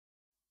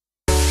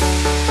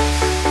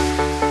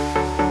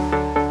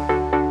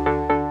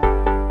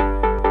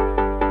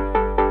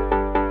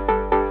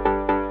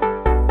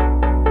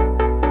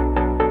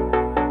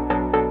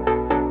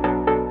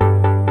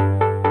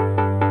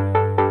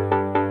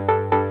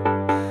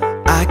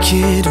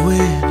can't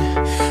win,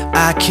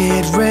 I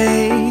can't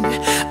reign.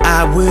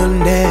 I will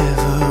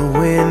never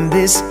win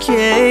this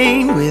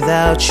game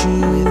without you,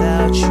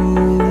 without you,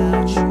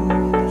 without you,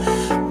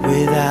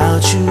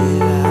 without you,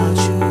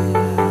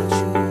 without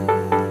you.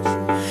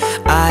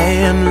 I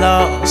am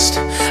lost,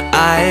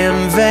 I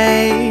am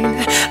vain.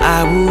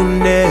 I will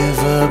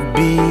never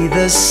be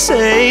the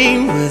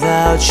same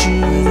without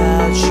you,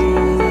 without you,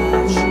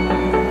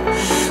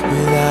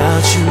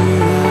 without you,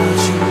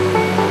 without you.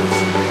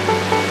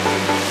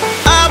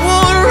 I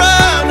won't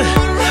run,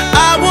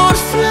 I won't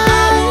fly.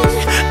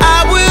 I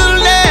will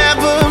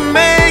never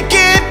make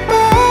it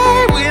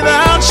by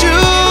without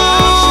you,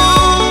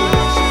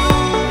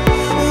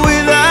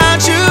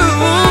 without you.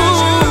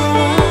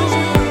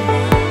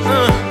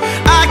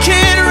 I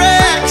can't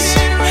rest,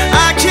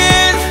 I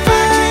can't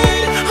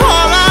fight.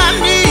 All I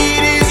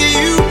need is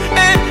you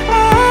and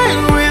I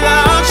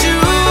without you,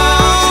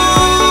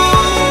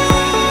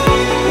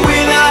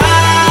 without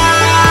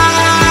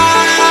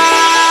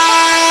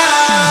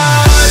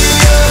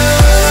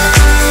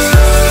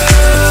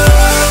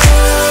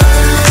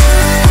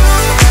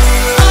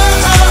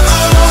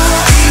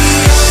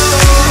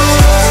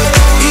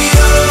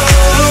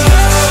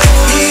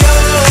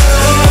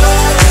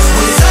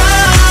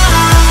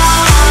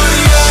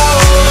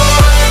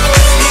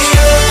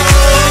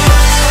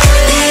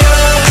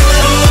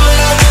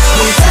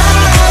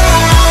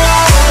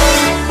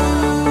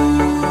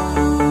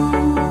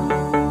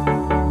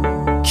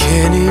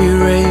can't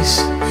erase,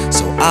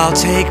 so I'll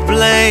take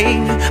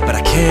blame, but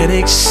I can't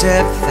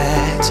accept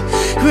that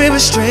we're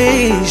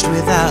estranged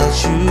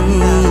without you,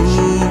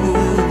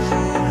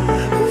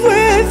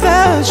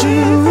 without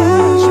you.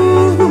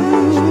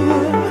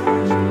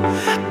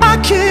 I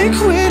can't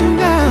quit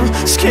now,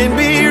 this can't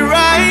be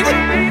right.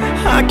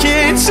 I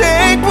can't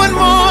take one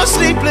more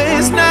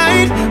sleepless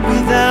night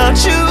without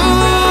you,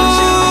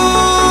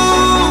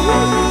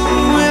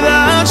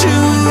 without you.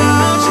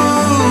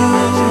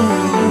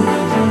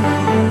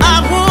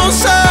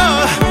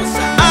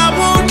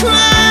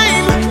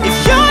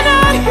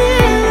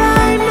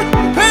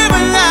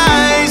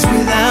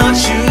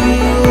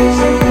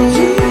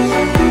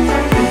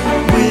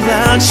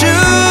 Without you,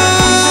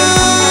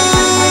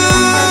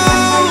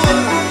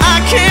 I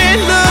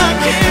can't look,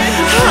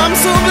 I'm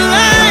so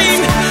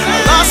blind. I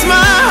lost my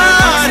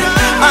heart,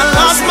 I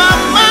lost my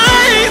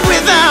mind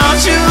without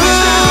you,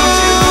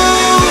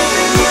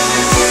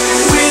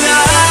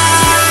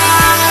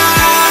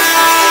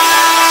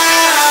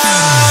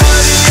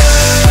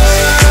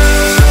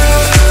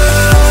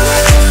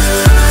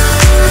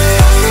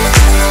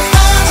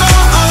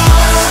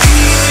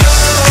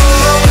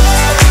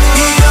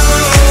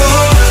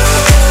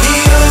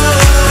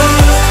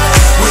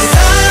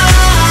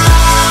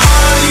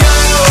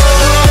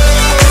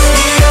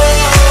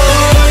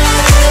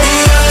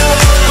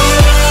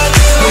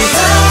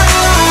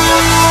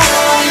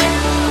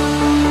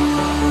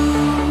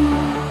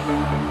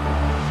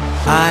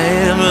 I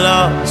am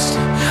lost,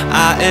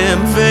 I am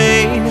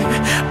vain.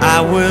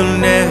 I will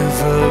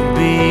never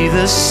be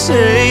the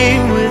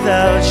same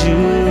without you,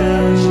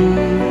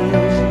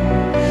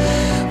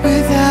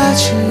 without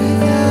you.